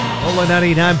KOLA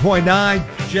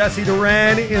 99.9, Jesse and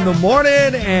Loren in the morning.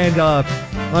 And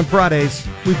on Fridays,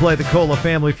 we play the KOLA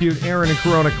Family Feud. Aaron and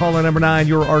Corona, caller number 9,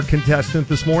 you're our contestant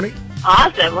this morning.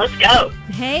 Awesome, let's go.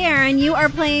 Hey, Aaron, you are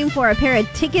playing for a pair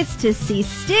of tickets to see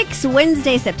Styx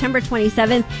Wednesday, September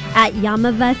 27th at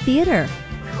Yamava Theater.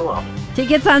 Cool.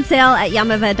 Tickets on sale at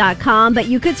yamava.com, but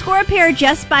you could score a pair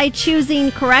just by choosing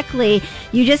correctly.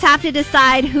 You just have to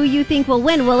decide who you think will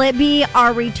win. Will it be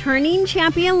our returning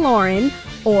champion, Loren,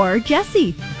 or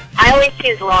Jesse? I always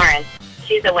choose Lauren.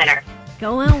 She's a winner.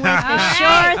 Going with the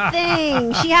sure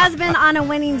thing. She has been on a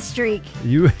winning streak.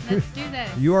 Let's do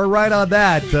this. You are right on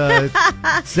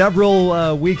that.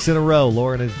 Several weeks in a row,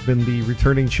 Lauren has been the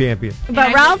returning champion.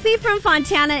 But Ralphie from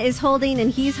Fontana is holding,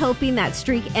 and he's hoping that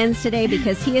streak ends today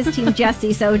because he is Team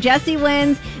Jesse. So Jesse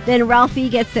wins, then Ralphie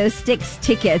gets those Styx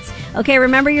tickets. Okay,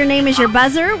 remember your name is your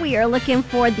buzzer. We are looking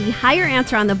for the higher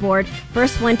answer on the board.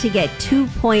 First one to get 2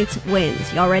 points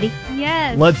wins. Y'all ready?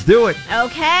 Yes. Let's do it.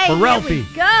 Okay, for Ralphie. Here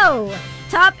we go.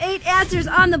 Top 8 answers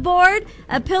on the board.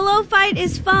 A pillow fight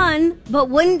is fun, but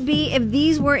wouldn't be if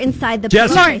these were inside the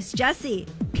pillowcase. Jesse.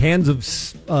 Cans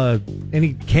of,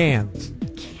 any cans.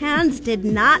 Cans did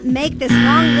not make this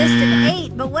long list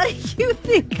of 8, but what do you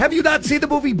think? Have you not seen the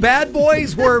movie Bad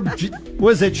Boys where,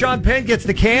 was it Sean Penn gets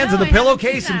the cans in the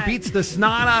pillowcase and beats the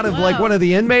snot out of like one of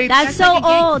the inmates? That's so like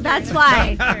old. That's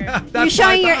why. You're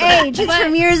showing your age. It's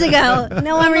from years ago.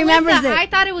 No one remembers it. I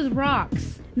thought it was rocks.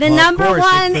 The number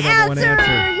one answer.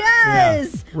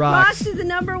 Yes. Yeah. Rocks is the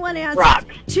number one answer. Rocks.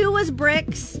 2 was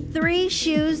bricks. 3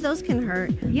 shoes. Those can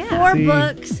hurt. Yeah. 4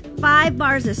 books. 5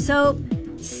 bars of soap.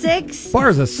 6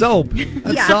 bars of soap.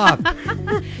 That's soft.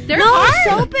 They're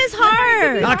hard. Soap is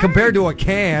hard. Not compared to a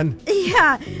can.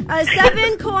 Yeah.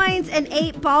 7 coins and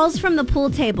 8 balls from the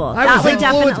pool table. I was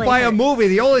influenced by a movie.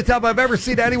 The only time I've ever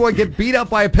seen anyone get beat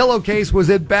up by a pillowcase was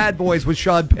in Bad Boys with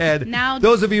Sean Penn. Now,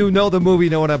 those of you who know the movie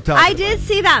know what I'm talking about. I did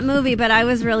see that movie, but I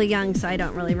was really young, so I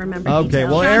don't really remember. Okay,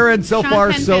 details. well, Aaron, so Sean far,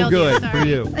 Penn so failed good you, for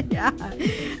you. Yeah.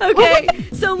 Okay,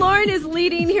 so Lauren is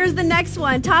leading. Here's the next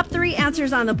one. Top 3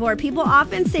 answers on the board. People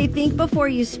often say think before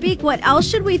you speak. What else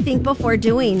should we think before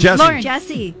doing?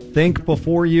 Jesse. Think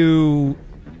before you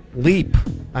leap.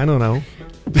 I don't know.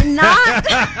 Not.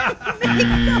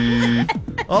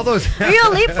 All those. Are you a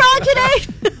leapfrog today?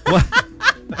 What?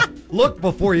 Look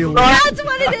before you leap. That's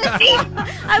what it is.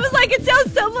 I was like, it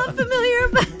sounds somewhat familiar,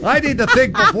 but I need to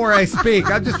think before I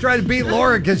speak. I'm just trying to beat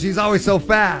Lauren because she's always so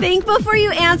fast. Think before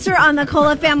you answer on the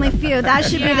KOLA Family Feud. That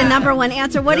should be the number one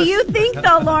answer. What do you think,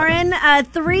 though, Lauren?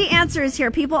 3 answers here.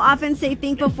 People often say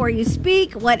think before you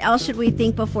speak. What else should we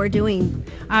think before doing?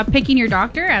 Picking your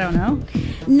doctor? I don't know.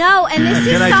 No, and this is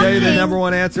Can something. I tell you the number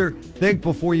one answer? Think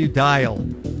before you dial.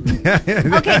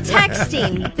 Okay,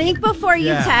 texting. Think before you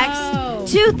text. Oh.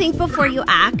 2, think before you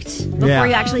act, before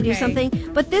you actually do Okay.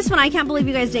 something. But this one, I can't believe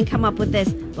you guys didn't come up with this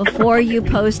before you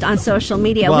post on social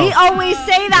media. Well, we always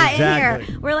say that exactly.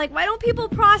 in here. We're like, why don't people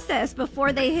process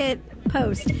before they hit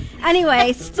post?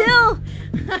 Anyway, still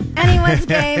anyone's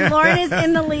game. Lauren is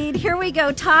in the lead. Here we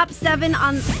go. Top 7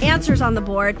 answers on the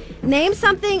board. Name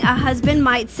something a husband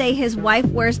might say his wife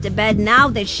wears to bed now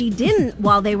that she didn't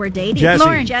while they were dating. Jesse.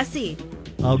 Lauren. Jesse.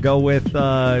 I'll go with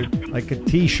like a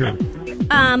T-shirt.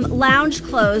 Lounge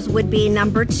clothes would be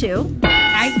number 2.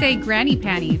 I say granny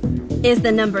panties. Is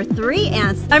the number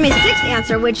 6th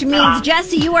answer, which means,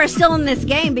 Jesse, you are still in this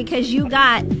game because you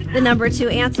got the number 2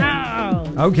 answer.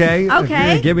 Okay.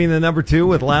 Okay. Give me the number 2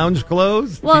 with lounge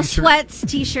clothes. Well, T-shirt. sweats,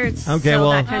 T-shirts, Okay, so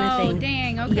well- that kind of thing. Oh,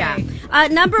 dang. Okay. Yeah.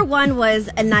 Number 1 was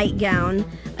a nightgown.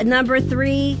 Number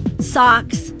 3,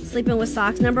 socks, sleeping with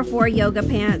socks. Number 4, yoga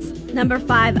pants. Number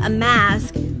 5, a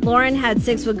mask. Lauren had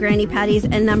 6 with granny patties.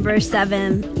 And number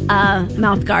 7,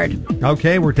 mouth guard.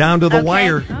 Okay, we're down to the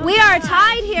wire. We are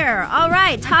tied here. All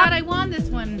right. I Top thought I won this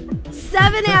one.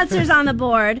 7 answers on the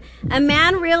board. A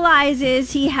man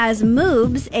realizes he has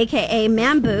moobs, a.k.a.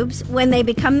 man boobs, when they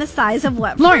become the size of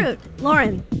what Lauren. fruit?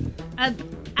 Lauren.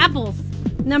 Apples.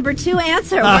 Number 2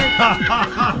 answer.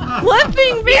 What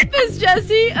thing beat this,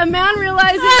 Jesse? A man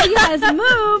realizes he has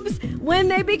moobs when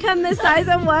they become the size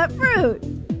of what fruit?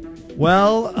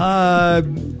 Well,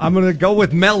 I'm going to go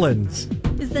with melons.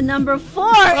 Is the number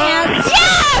 4 answer.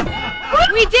 Yes!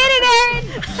 We did it, Aaron!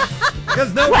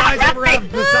 Because no guys ever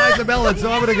have the size of melons,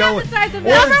 so I'm going to go with The size of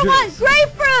oranges. Number 1,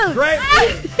 grapefruit!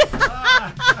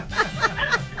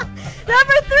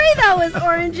 Number 3, though, was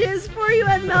oranges. 4, you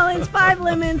had melons. 5,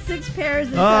 lemons. 6, pears,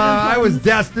 and 7 I was plums.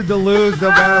 destined to lose no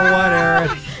matter what,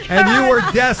 Aaron. And you were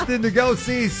destined to go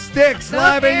see Styx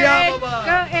live in Aaron. Yamava.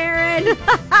 Go, Aaron.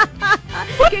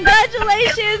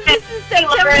 Congratulations. This is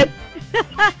September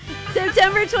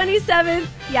September 27th.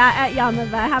 Yeah, at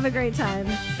Yamava. Have a great time.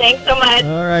 Thanks so much.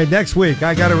 All right, next week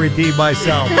I got to redeem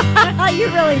myself. You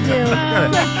really do.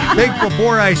 Think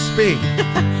before I speak.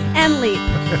 And leap.